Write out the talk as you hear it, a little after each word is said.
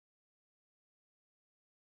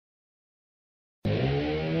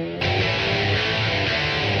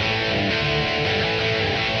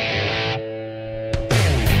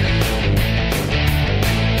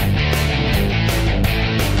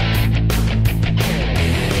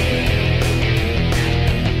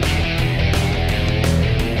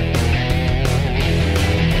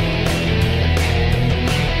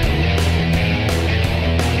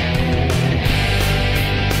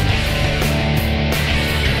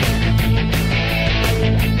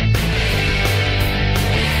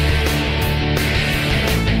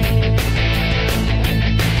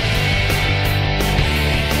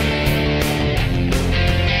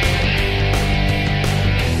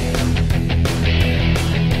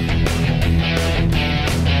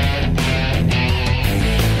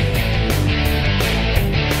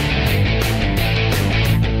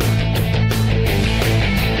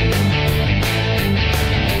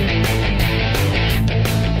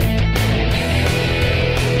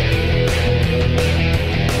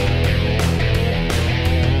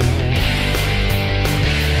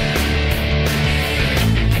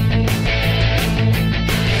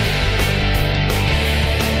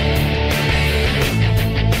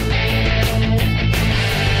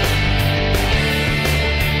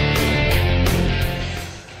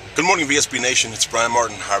morning, VSB Nation. It's Brian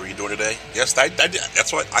Martin. How are you doing today? Yes, I did.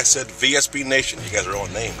 That's what I said, VSB Nation. You guys are on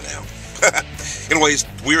name now. Anyways,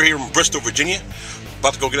 we're here in Bristol, Virginia.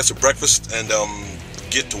 About to go get us a breakfast and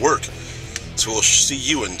get to work. So we'll see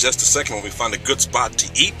you in just a second when we find a good spot to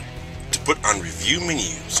eat to put on review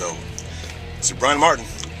menu. So, it's Brian Martin.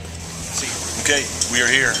 See you. Okay, we are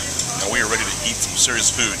here and we are ready to eat some serious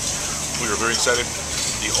food. We are very excited.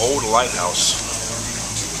 The old Lighthouse.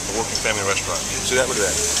 A working family restaurant. See that? Look at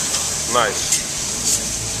that. Nice.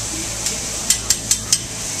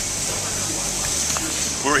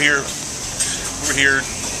 We were here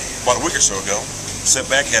about a week or so ago. Sat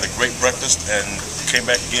back, had a great breakfast, and came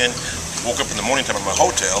back again. Woke up in the morning time at my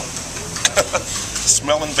hotel,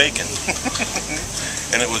 smelling bacon.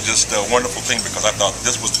 And it was just a wonderful thing because I thought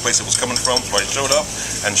this was the place it was coming from. So I showed up,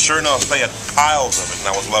 and sure enough, they had piles of it,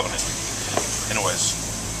 and I was loving it. Anyways.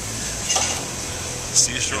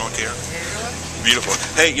 See, you sure don't care. Beautiful.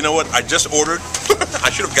 Hey, you know what? I just ordered. I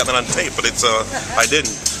should have gotten it on tape, but it's I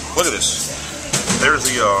didn't. Look at this. There's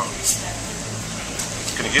the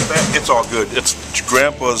Can you get that? It's all good. It's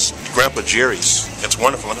Grandpa Jerry's. It's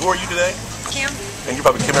wonderful. And who are you today? Kim. And you're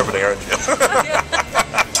probably Kim every day, aren't you?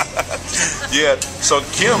 Yeah. So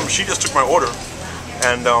Kim, she just took my order,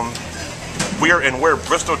 and we're in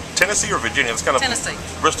Bristol, Tennessee, or Virginia? It's kind of Tennessee.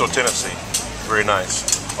 Bristol, Tennessee. Very nice.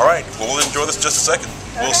 All right, well, we'll enjoy this just a second.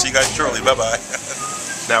 We'll see you guys shortly. Bye-bye.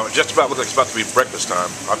 Now, it just about looks like it's about to be breakfast time.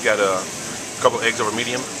 I've got a couple of eggs over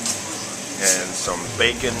medium and some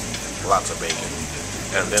bacon, lots of bacon,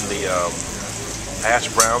 and then the hash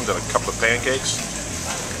browns and a couple of pancakes.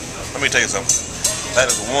 Let me tell you something. That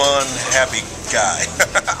is one happy guy.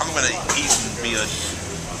 I'm going to eat and be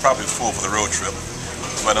probably full for the road trip.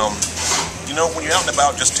 But, you know, when you're out and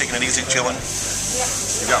about just taking it easy, chilling,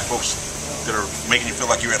 you got folks that are making you feel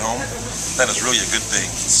like you're at home, that is really a good thing.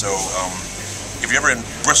 So if you're ever in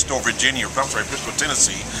Bristol, Virginia, or I'm sorry, Bristol,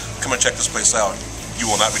 Tennessee, come and check this place out. You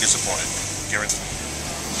will not be disappointed. Guaranteed.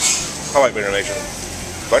 I like Vayner Nation.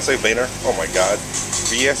 Did I say Vayner? Oh my God.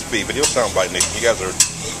 VSB, Video Soundbite Nation. You guys are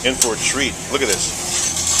in for a treat. Look at this.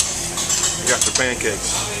 You got the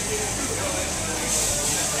pancakes,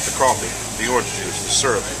 the coffee, the orange juice, the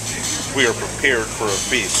syrup. We are prepared for a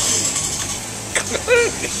feast.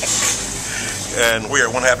 And we are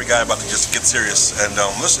one happy guy about to just get serious and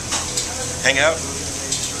listen, hang out,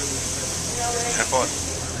 have fun.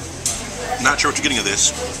 Not sure what you're getting of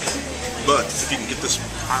this, but if you can get this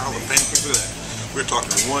pile of pancakes, look at that. We're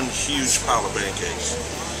talking one huge pile of pancakes.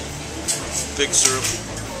 Thick syrup.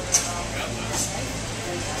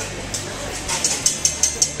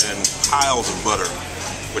 And piles of butter,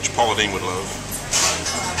 which Pauline would love.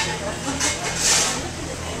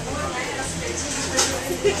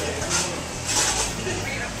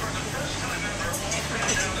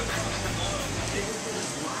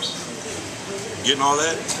 Getting all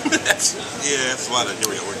that? Yeah, it's a lot of. Here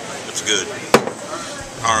we go. It's good.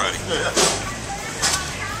 Alrighty.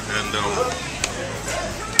 And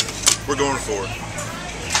we're going for it.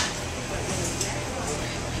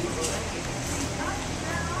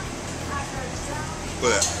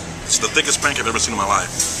 Look at that. It's the thickest pancake I've ever seen in my life.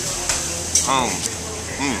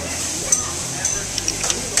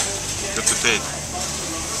 That's a take.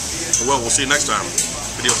 Well, we'll see you next time.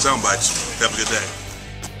 Video Soundbites. Have a good day.